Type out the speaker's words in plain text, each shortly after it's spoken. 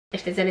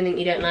If there's anything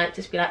you don't like,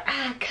 just be like,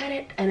 ah, cut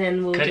it, and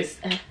then we'll cut it.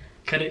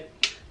 Cut it.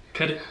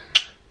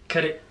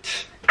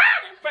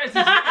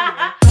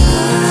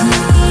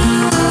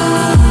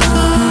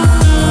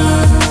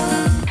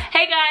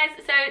 Hey guys,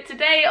 so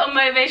today on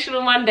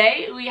Motivational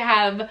Monday we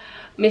have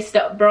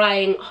Mr.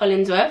 Brian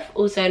Hollingsworth,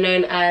 also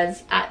known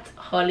as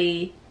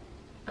 @Holly_,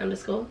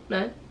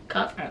 no,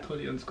 cut.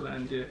 @Holly_,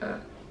 and yeah.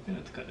 You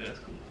have to cut that's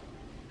cool.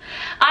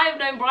 I've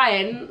known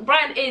Brian.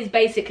 Brian is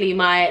basically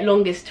my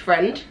longest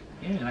friend.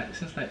 Yeah, like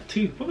since like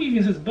probably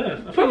even since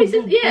birth. Probably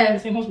since, yeah.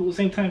 Same hospital,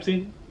 same time,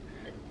 same.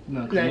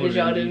 No, he's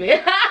older than me.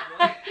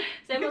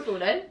 Same hospital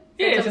though?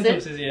 Yeah, same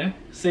services, yeah.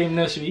 Same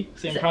nursery,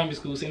 same primary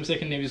school, same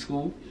secondary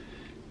school.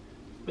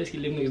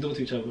 Basically living next door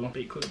to each other.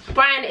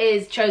 Brian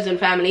is chosen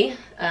family.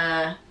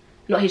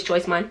 Not his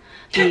choice, mine.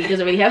 He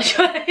doesn't really have a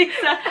choice.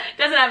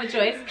 Doesn't have a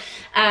choice.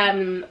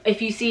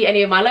 If you see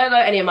any of my logo,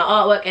 any of my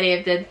artwork, any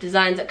of the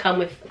designs that come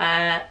with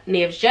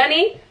Niamh's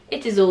journey,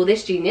 it is all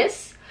this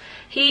genius.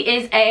 He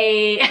is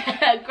a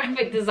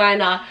graphic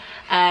designer,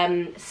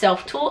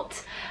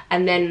 self-taught,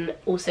 and then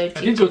also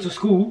teaching. I did go to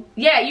school.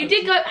 Yeah, you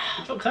did go.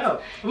 I dropped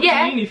out. I went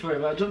to uni for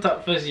it, but I dropped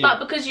out first year. But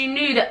because you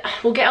knew that,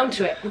 we'll get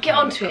onto it. We'll get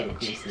onto it.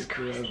 Jesus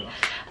Christ.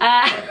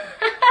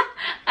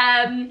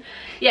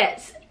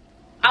 Yes.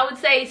 I would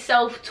say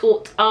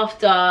self-taught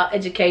after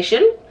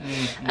education,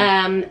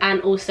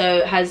 and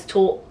also has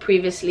taught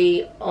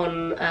previously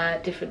on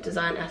different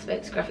design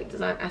aspects, graphic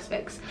design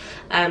aspects,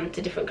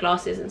 to different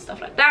classes and stuff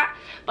like that.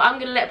 But I'm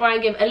going to let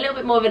Brian give a little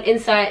bit more of an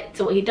insight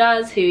to what he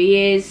does, who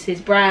he is, his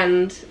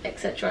brand,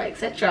 etc,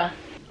 etc.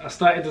 I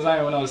started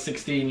designing when I was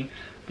 16,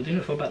 been doing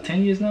it for about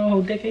 10 years now, a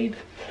whole decade.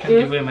 Can't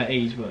give away my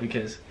age, but who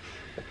cares.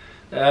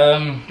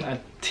 I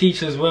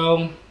teach as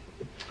well.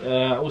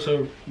 I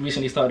also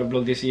recently started a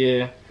blog this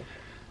year.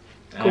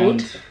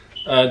 Called?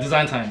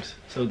 Design Times.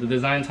 So the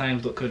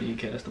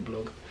designtimes.co.uk, that's the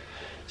blog.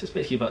 It's just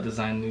basically about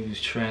design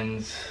news,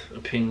 trends,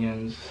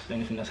 opinions,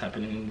 anything that's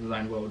happening in the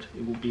design world,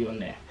 it will be on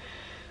there.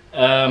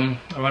 I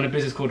run a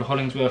business called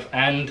Hollingsworth,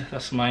 and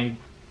that's my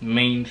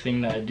main thing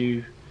that I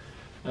do.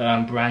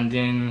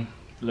 Branding,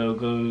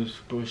 logos,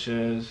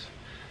 brochures,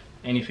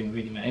 anything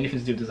really, man. Anything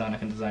to do with design, I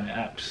can design it,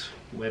 apps,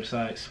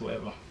 websites,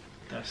 whatever.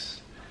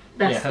 That's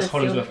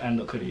Hollingsworth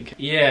and .co.uk.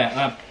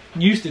 Yeah, I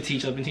used to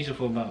teach. I've been teaching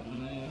for about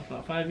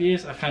 5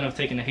 years. I've kind of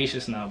taken a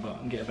hiatus now, but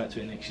I'm getting back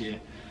to it next year.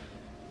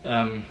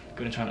 Gonna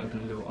try and open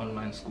a little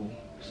online school.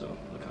 So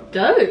look out.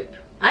 Dope.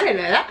 I didn't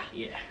know that.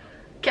 Yeah.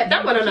 Kept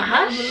that one on the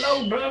hush.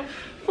 Low, bro.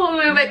 Thought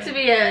we were meant to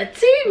be a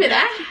team with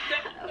that.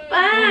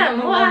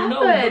 Bam, what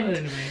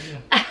happened?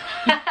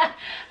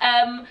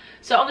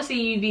 So obviously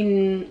you've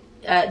been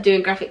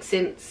doing graphics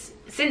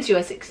since you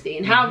were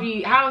 16. How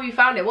have you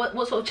found it? What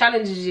sort of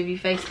challenges have you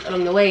faced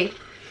along the way?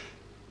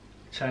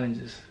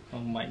 Challenges? Oh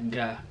my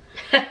god.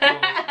 Well,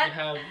 you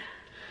have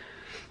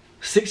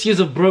 6 years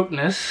of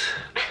brokenness.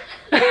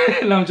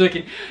 No, I'm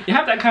joking. You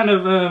have that kind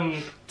of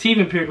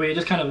teething period where you're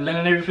just kind of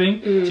learning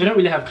everything. So you don't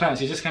really have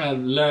clients. You're just kind of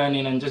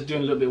learning and just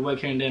doing a little bit of work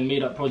here and there,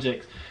 made up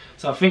projects.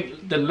 So I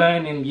think the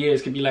learning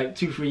years could be like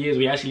 2-3 years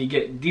where you actually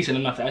get decent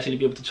enough to actually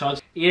be able to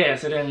charge. Yeah,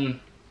 so then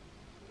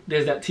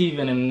there's that teething,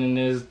 and then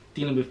there's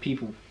dealing with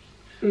people.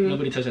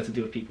 Nobody tells you how to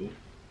deal with people.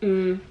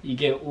 You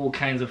get all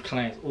kinds of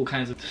clients, all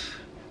kinds of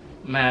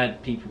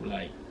mad people.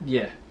 Like,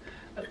 yeah,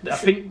 I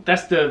think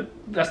that's the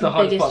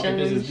hardest part of the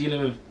business,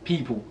 dealing with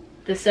people.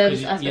 The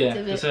service aspect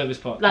of it. The service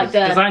part. Like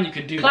the design you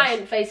can do.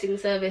 Client-facing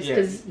service. Yeah,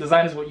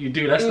 design is what you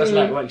do. That's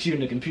like you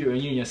and the computer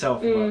and you and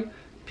yourself. But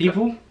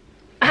people.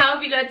 How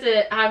have you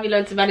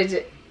learned to manage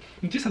it?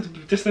 You just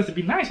have to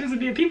be nice. You have to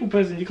be a people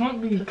person. You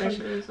can't be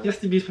professional.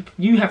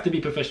 You have to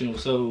be professional.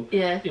 So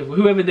yeah, if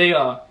whoever they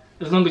are,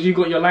 as long as you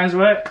got your lines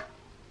right,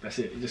 that's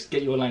it. Just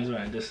get your lines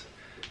right. Just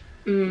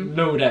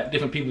know that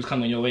different people's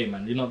coming your way,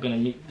 man. You're not gonna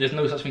meet. There's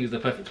no such thing as the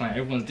perfect client.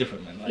 Everyone's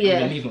different, man. Like,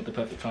 even he's not the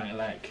perfect client.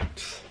 Like,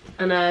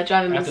 and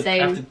driving me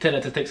insane. I have to tell her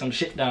to take some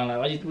shit down. Like,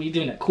 what are you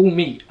doing that? Call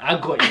me. I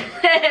got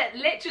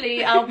you.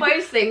 Literally, I'll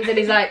post things and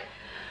he's like,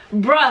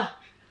 bruh,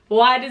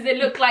 why does it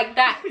look like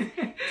that?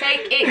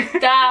 Take it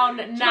down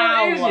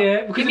now. You know what it is,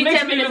 yeah? Because it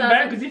makes me look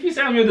bad. Because if you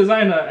say I'm your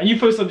designer and you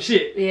post some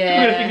shit, you're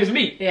gonna think it's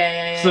me.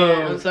 Yeah. So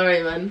I'm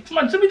sorry, man. Come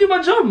on, let me do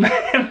my job,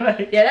 man.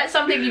 Like, yeah, that's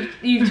something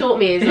you've taught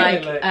me. Is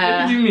like,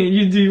 what do you mean?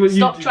 You do what you do.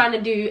 Stop trying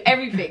to do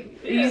everything.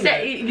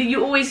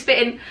 You always fit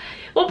in.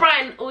 Well,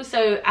 Brian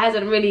also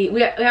hasn't really.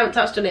 We haven't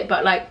touched on it,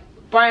 but like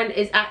Brian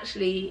is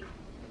actually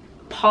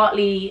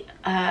partly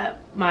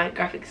my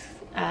graphics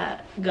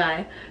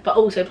guy, but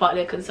also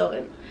partly a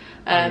consultant.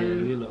 We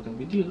do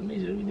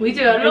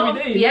a lot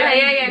of,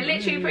 yeah,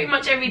 literally pretty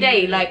much every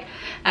day, like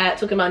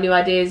talking about new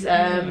ideas,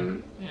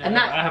 and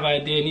that I have an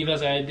idea, Niamh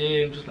has an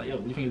idea. I'm just like, yo,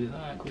 what do you think of this?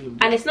 Alright, cool.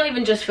 And it's not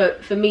even just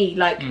for me,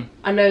 like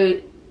I know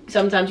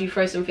sometimes you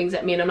throw some things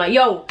at me and I'm like,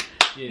 yo,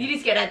 you need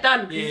to get that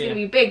done because it's gonna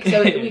be big.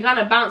 So we kind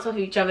of bounce off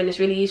each other and it's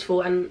really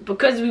useful. And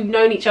because we've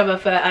known each other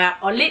for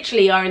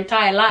literally our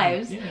entire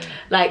lives,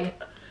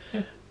 like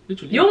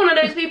you're one of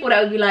those people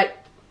that would be like,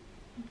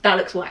 that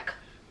looks whack.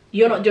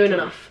 You're not doing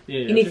enough.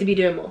 You need to be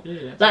doing more.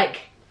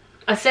 Like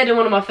I said in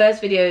one of my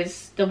first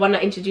videos, the one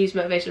that introduced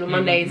Motivational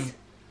Mondays,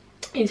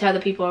 You need to have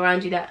the people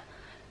around you that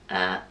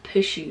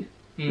push you.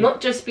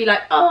 Not just be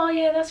like, oh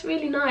yeah, that's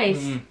really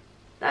nice.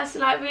 That's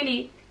like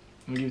really...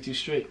 I'll give it to you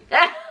straight.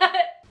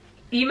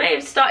 You may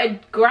have started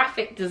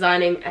graphic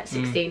designing at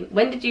 16.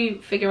 When did you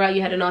figure out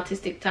you had an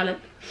artistic talent?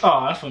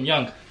 Oh, that's from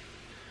young. Do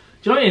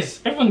you know what it is?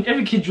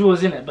 Every kid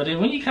draws in it, but then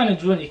when you kind of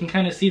draw it, you can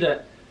kind of see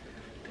that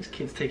this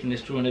kid's taking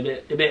this drawing a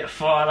bit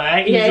far.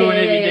 Like he's drawing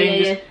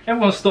everything.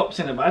 Everyone stops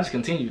in it, but I just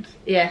continued.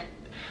 Yeah.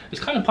 It's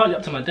kind of partly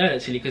up to my dad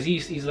actually, because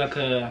he's like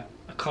a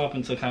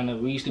carpenter kind of.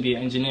 We used to be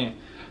an engineer,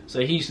 so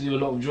he used to do a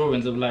lot of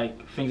drawings of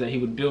like things that he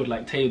would build,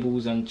 like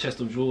tables and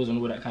chest of drawers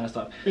and all that kind of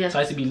stuff. Yeah. So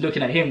I used to be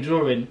looking at him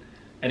drawing,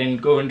 and then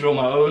go and draw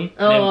my own,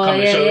 and then come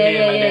and show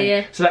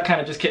him, so that kind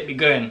of just kept me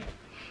going.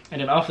 And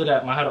then after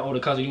that, I had an older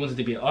cousin, he wanted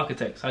to be an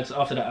architect. So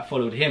after that, I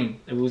followed him.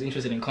 He was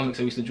interested in comics,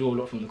 so we used to draw a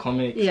lot from the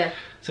comics. Yeah.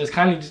 So it's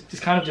kind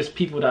of just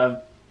people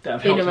that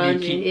have helped me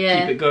keep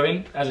it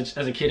going as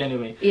a kid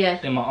anyway.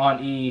 Yeah. Then my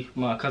auntie,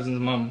 my cousin's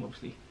mum,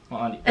 obviously,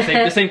 my auntie,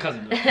 the same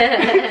cousin.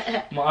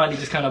 My auntie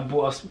just kind of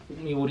brought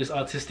me all this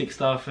artistic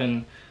stuff,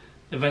 and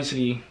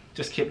eventually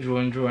just kept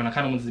drawing. I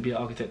kind of wanted to be an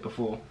architect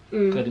before,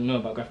 because I didn't know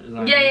about graphic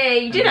design. Yeah,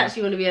 you did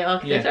actually want to be an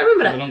architect. I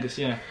remember that. For the longest,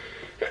 yeah.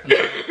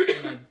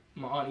 And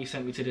my auntie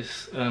sent me to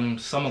this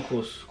summer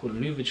course called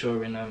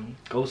Louverture in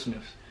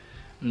Goldsmiths,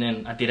 and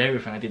then I did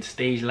everything. I did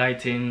stage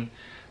lighting,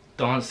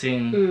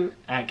 dancing,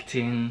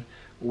 acting,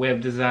 web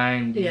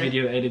design,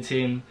 video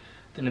editing.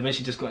 Then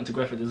eventually just got into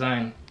graphic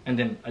design, and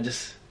then I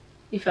just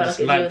liked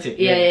it.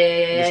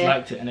 Just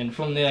liked it, and then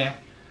from there.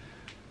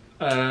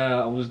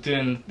 I was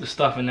doing the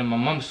stuff, and then my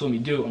mum saw me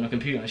do it on the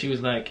computer, and she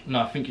was like, no,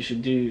 I think you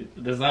should do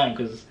design,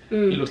 because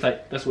it looks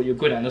like that's what you're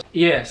good at.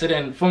 Yeah, so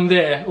then from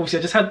there, obviously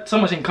I just had so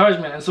much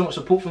encouragement and so much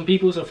support from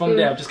people, so from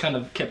there I've just kind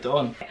of kept it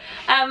on.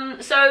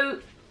 So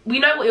we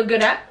know what you're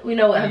good at, we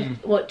know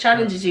what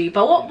challenges you,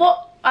 but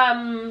what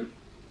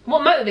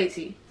motivates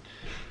you?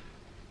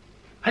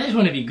 I just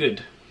want to be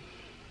good,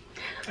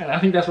 and I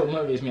think that's what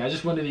motivates me. I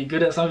just want to be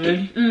good at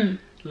something.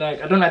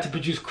 Like, I don't like to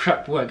produce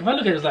crap work. If I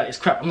look at it as like, it's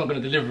crap, I'm not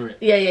going to deliver it.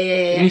 Yeah.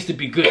 It needs to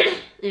be good.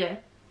 Yeah.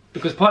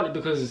 Partly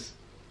because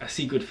I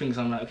see good things,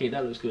 I'm like, okay,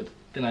 that looks good.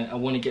 Then I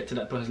want to get to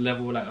that person's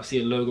level, like I see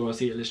a logo, I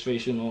see an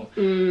illustration, or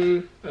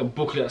a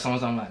booklet or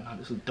something, I'm like, no,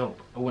 this is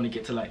dope. I want to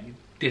get to like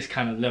this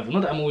kind of level.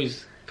 Not that I'm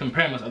always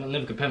comparing myself, I don't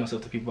never compare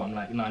myself to people, but I'm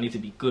like, no, I need to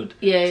be good.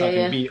 So I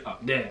can be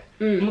up there.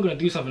 I'm not going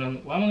to do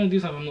something, why am I going to do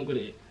something I'm not good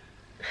at it?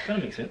 That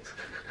don't make sense.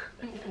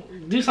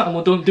 Do something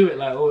or don't do it,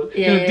 like, or do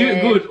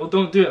it good or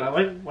don't do it.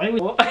 Like, why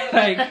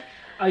like,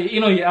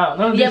 you're out.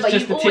 None of this but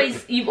is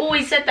just you've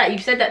always said that.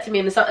 You've said that to me,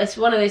 and it's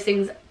one of those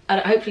things.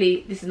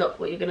 Hopefully, this is not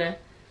what you're gonna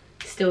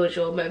steal as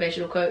your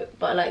motivational quote,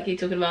 but like you're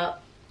talking about,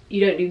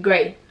 you don't do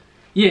grey.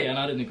 Yeah, and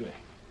I don't do grey.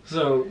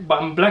 So,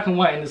 but I'm black and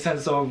white in the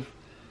sense of,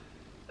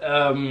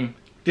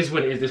 this is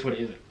what it is. This is what it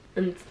isn't.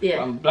 And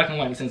I'm black and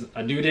white in the sense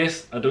I do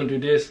this, I don't do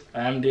this,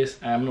 I am this,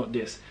 I am not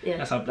this.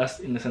 Yeah. That's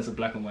in the sense of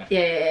black and white.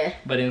 Yeah.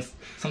 But then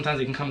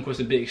sometimes it can come across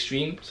a bit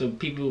extreme, so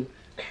people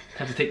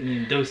have to take me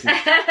in doses.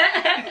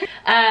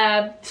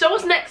 So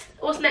what's next?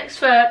 What's next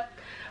for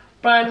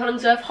Brian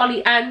Hollingsworth,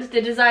 Holly, and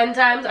the Design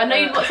Times? I know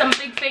you've got some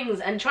big things,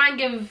 and try and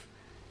give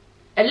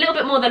a little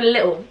bit more than a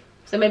little.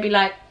 So maybe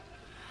like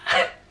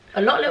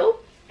a lot little.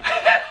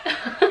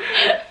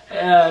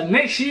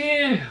 Next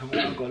year, I've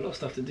got a lot of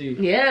stuff to do.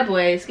 Yeah,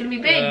 boy, it's gonna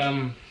be big.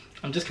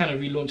 I'm just kind of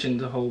relaunching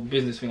the whole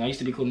business thing. I used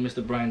to be called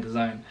Mr. Brian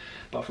Design,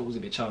 but I thought it was a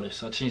bit childish,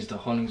 so I changed it to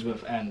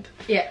Hollingsworth and.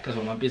 Yeah. Because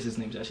my business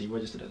name is actually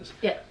registered as.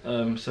 Yeah.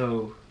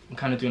 So I'm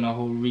kind of doing a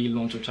whole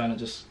relaunch of trying to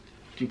just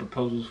do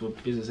proposals for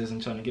businesses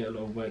and trying to get a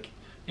lot of work,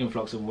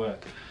 influx of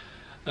work.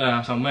 So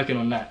I'm working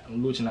on that.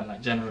 I'm launching that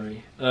like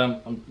January.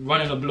 I'm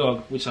running a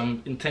blog, which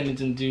I'm intending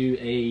to do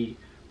a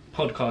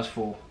podcast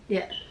for.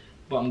 Yeah.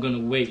 But I'm gonna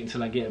wait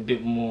until I get a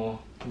bit more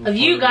of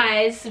you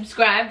guys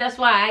subscribe. That's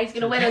why he's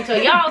gonna wait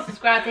until y'all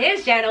subscribe to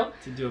his channel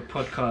to do a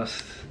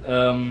podcast.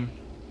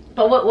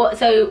 But what?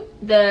 So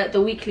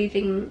the weekly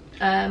thing.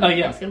 Oh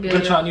yeah, I'm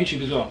gonna try on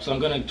YouTube as well. So I'm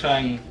gonna try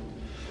and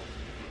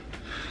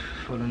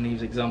follow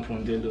Niamh's example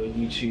and do a little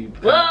YouTube.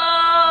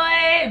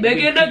 Whoa,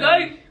 begin the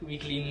game.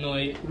 Weekly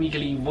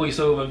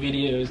voiceover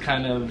videos,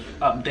 kind of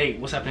update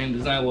what's happening in the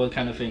design world,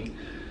 kind of thing.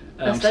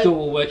 I'm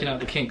still working out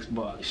the kinks,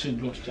 but it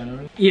should launch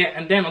January. Yeah,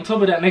 and then on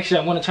top of that, next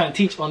year I want to try and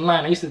teach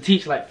online. I used to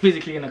teach like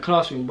physically in a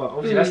classroom, but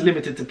obviously that's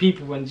limited to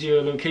people and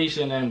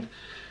geolocation and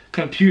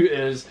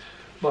computers.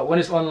 But when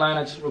it's online,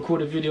 I just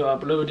record a video,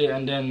 upload it,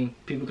 and then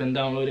people can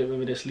download it,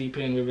 whether they're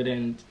sleeping, whether they're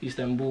in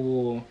Istanbul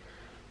or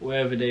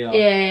wherever they are.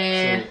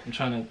 Yeah. So I'm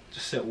trying to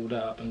just set all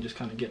that up and just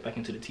kind of get back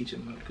into the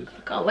teaching mode.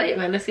 I can't wait,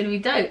 man. That's going to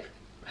be dope.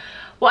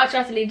 What I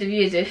try to leave the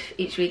viewers with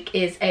each week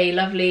is a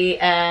lovely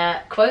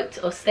quote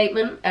or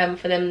statement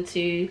for them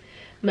to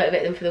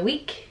motivate them for the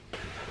week.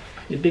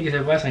 The biggest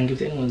advice I can give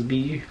to anyone is be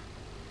you.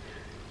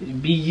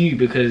 Be you,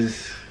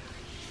 because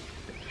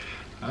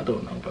I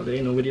don't know, but there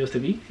ain't nobody else to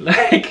be.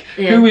 Like,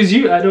 who is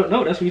you? I don't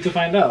know. That's for you to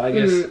find out. I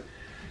guess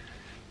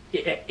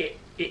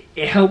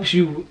it helps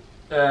you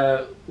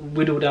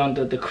whittle down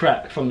the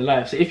crap from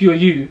life. So if you're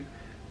you,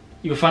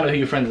 you'll find out who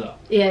your friends are.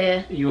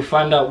 Yeah. You'll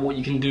find out what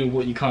you can do and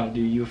what you can't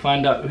do. You'll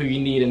find out who you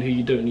need and who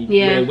you don't need.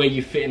 Yeah. Where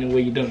you fit in and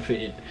where you don't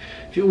fit in.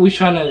 If you're always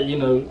trying to, you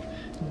know,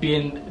 be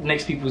in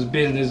next people's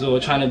business or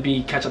trying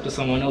to catch up to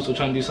someone else or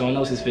trying to do someone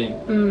else's thing,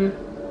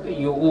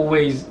 you'll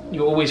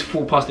always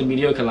fall past the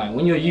mediocre line.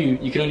 When you're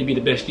you can only be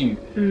the best you.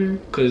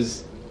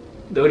 Because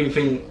the only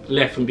thing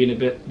left from being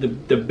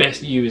the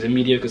best you is a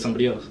mediocre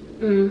somebody else.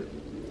 Sure.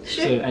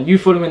 So, and you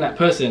following that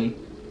person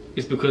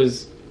is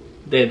because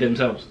they're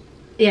themselves.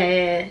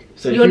 Yeah.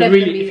 So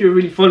if you're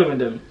really following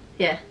them,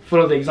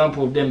 follow the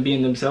example of them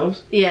being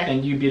themselves,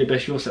 and you be the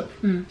best yourself.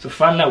 So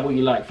find out what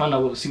you like, find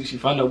out what suits you,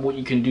 find out what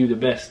you can do the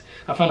best.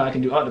 I find out I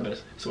can do art the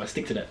best, so I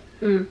stick to that.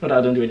 Not that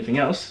I don't do anything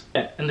else.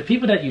 And the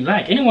people that you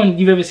like, anyone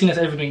you've ever seen that's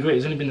ever been great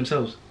has only been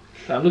themselves.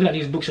 Like, I'm looking at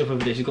these bookshelf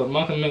over there. You've got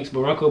Malcolm X,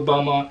 Barack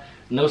Obama,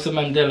 Nelson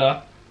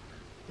Mandela,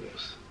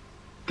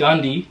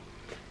 Gandhi.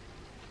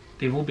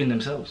 They've all been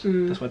themselves.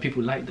 That's why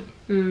people like them.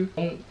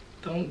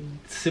 Don't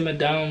simmer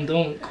down,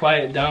 don't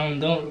quiet down,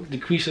 don't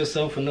decrease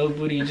yourself for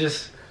nobody.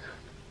 Just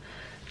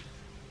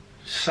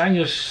shine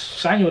your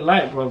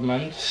light, bro,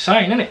 man.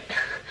 Shine in it.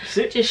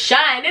 Just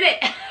shine in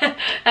it.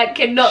 That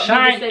cannot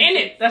shine in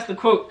it. That's the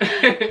quote.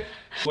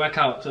 Work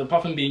out. So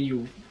apart from being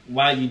you,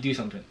 why you do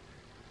something?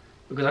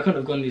 Because I couldn't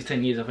have gone these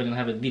 10 years if I didn't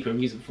have a deeper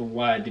reason for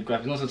why I did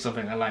graphics. Not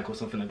something I like or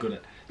something I'm good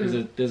at.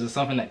 There's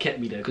something that kept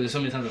me there. Because there's so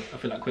many times I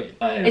feel like quitting.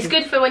 It's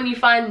good for when you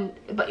finding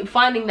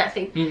that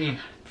thing.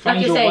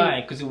 Find your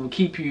why, because it will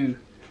keep you.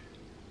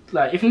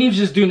 Like, if Niamh's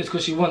just doing this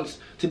because she wants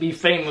to be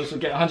famous or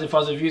get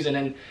 100,000 views and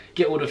then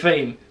get all the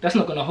fame, that's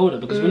not going to hold her.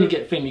 Because when you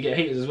get fame, you get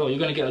haters as well. You're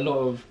going to get a lot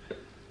of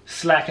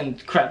slack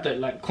and crap, that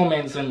like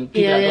comments and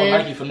people that don't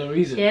like you for no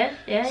reason.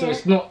 So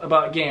it's not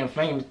about getting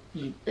fame.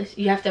 You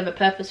have to have a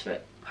purpose for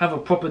it. Have a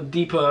proper,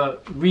 deeper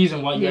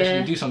reason why you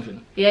actually do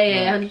something.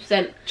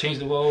 100%. Change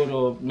the world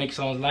or make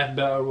someone's life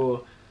better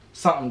or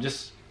something.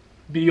 Just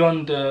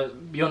beyond the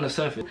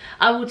surface.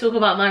 I will talk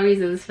about my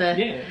reasons for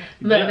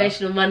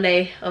Motivational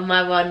Monday on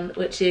my one,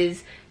 which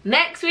is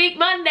next week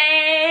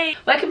Monday.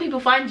 Where can people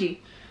find you?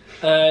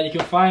 You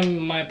can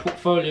find my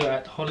portfolio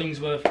at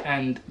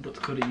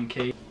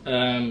hollingsworth.co.uk.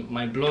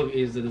 My blog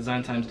is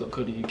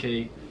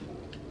thedesigntimes.co.uk.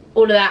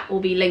 All of that will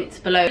be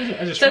linked below.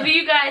 So for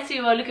you guys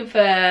who are looking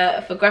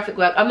for graphic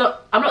work, I'm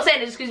not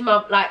saying it just because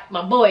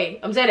my boy.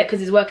 I'm saying it because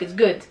his work is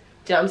good.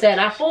 Do you know what I'm saying?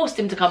 I forced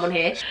him to come on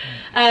here.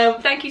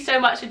 Thank you so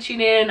much for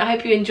tuning in. I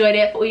hope you enjoyed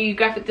it. For all you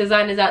graphic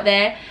designers out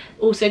there,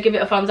 also give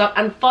it a thumbs up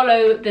and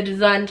follow the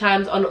Design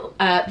Times on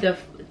the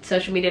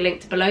social media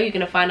linked below. You're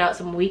going to find out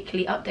some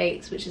weekly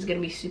updates, which is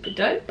going to be super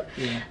dope.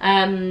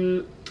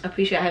 I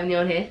appreciate having you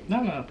on here.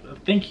 No,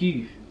 thank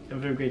you. I'm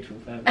very grateful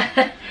for having me.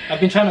 I've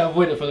been trying to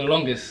avoid it for the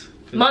longest.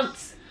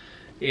 Months.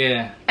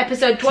 Yeah.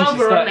 Episode 12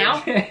 we're on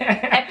now.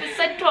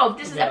 Episode 12.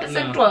 This is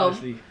episode 12.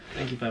 Honestly,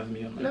 thank you for having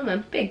me on. No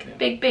man, big.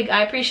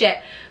 I appreciate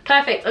it.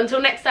 Perfect. Until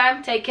next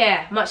time, take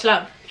care. Much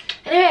love.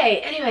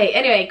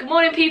 Anyway. Good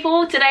morning,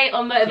 people. Today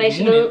on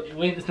Motivational.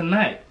 Wait, it's the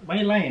night. Why are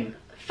you lying?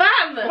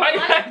 Fam! Why are you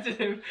lying to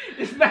him?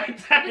 It's night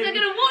time. Because I'm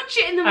gonna watch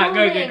it in the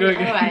morning. Go.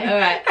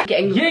 Alright.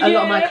 Getting a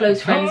lot of my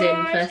close friends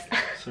in first.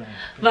 Sorry.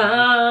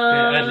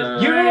 Bye.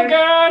 You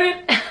got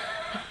it.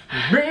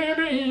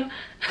 Baby.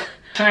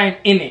 Shine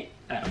in it.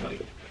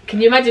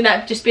 Can you imagine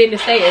that just being the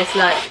status,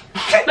 like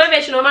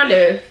Motivational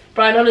Monday,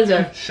 Brian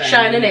Hollingsworth,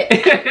 shine in it.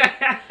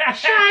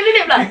 Shine in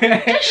it, blood.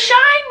 Just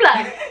shine,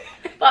 blood.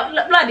 But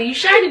blood, are you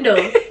shining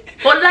though?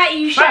 What light are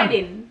you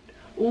shining?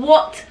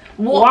 What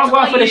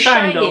are you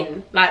shining?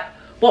 Though. Like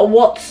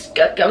what's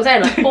I'm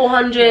saying, like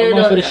 400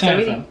 or for the shine,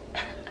 really?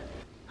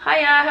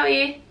 Hiya, how are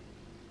you?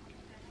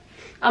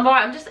 I'm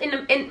alright, I'm just in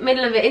the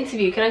middle of an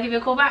interview. Can I give you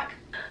a call back?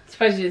 I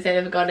suppose you didn't say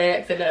never got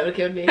an accent, that would have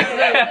killed me.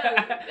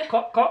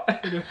 Cop.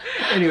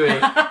 Anyway,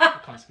 I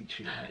can't speak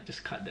true, right?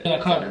 Just cut that. I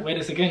can't wear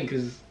this again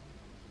because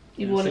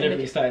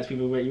celebrity status,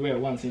 people you wear it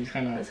once and you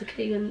kind of. That's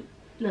okay.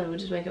 No, we'll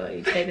just make it like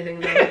you say the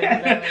things.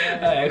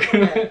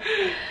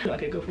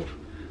 Okay, go forth.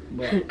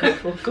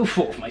 Go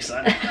forth, my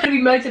son.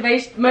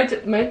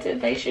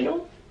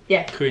 Motivational?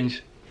 Yeah.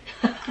 Cringe.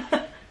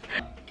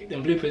 Get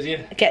them bloopers,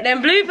 yeah. Get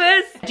them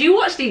bloopers. Do you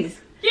watch these?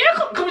 Yeah,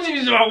 come to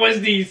me. I watch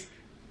these.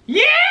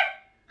 Yeah.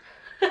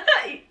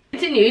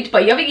 Continued,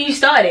 but I think you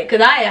started it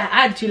because I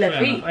had 2 left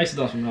feet. I used to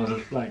dance when I was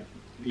like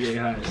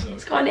high, so.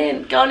 It's gone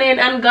in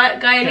and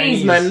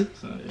Guyanese, man.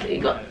 So,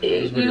 you got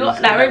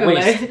that rhythm,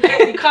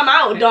 man. You come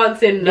out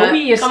dancing,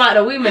 come out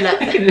the womb and that.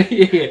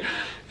 Yeah.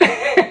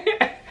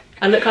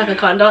 I look like I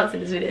can't dance in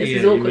this video. This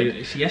is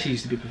awkward. She actually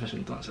used to be a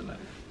professional dancer, like.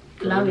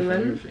 Love me,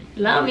 man.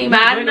 Love me,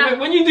 man.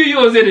 When you do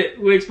yours,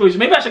 we'll expose you.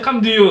 Maybe I should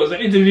come do yours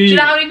and interview you. Do you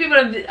know how many people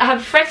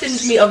have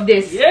threatened me of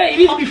this? Yeah, you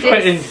need to be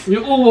threatened.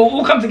 We'll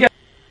all come together.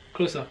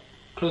 Closer.